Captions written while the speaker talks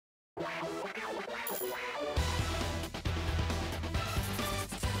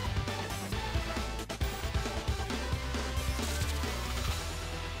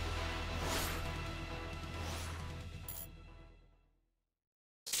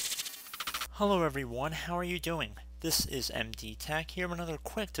Hello everyone, how are you doing? This is MD Tech here with another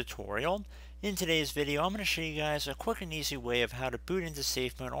quick tutorial. In today's video, I'm going to show you guys a quick and easy way of how to boot into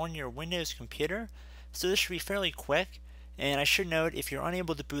safe mode on your Windows computer. So this should be fairly quick, and I should note if you're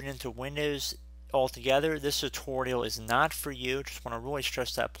unable to boot into Windows altogether, this tutorial is not for you. Just want to really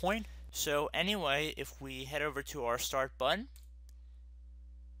stress that point. So anyway, if we head over to our start button,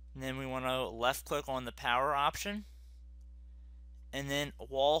 and then we want to left click on the power option, and then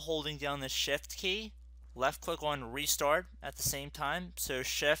while holding down the shift key, left click on restart at the same time. So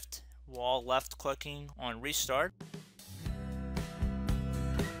shift while left clicking on restart.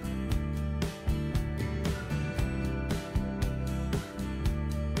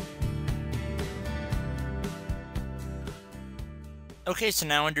 Okay, so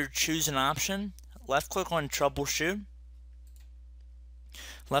now under choose an option, left click on Troubleshoot,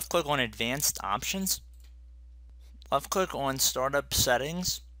 left click on advanced options, left click on startup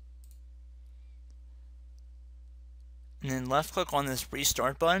settings, and then left click on this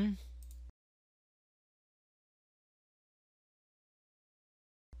restart button.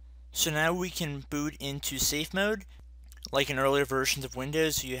 So now we can boot into safe mode. Like in earlier versions of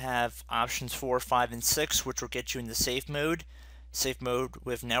Windows, you have options 4, 5, and 6, which will get you into safe mode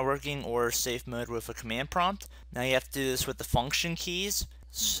with networking, or safe mode with a command prompt. Now you have to do this with the function keys.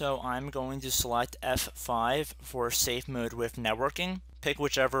 So I'm going to select F5 for safe mode with networking. Pick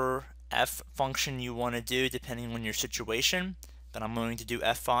whichever F function you want to do depending on your situation, but I'm going to do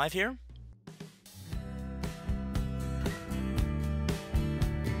F5 here.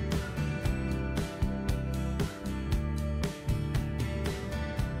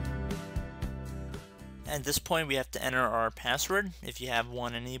 At this point we have to enter our password if you have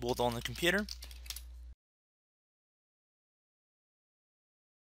one enabled on the computer.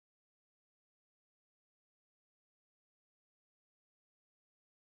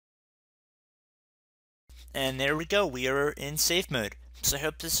 And there we go, we are in safe mode. So I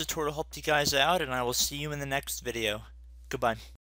hope this tutorial helped you guys out, and I will see you in the next video. Goodbye.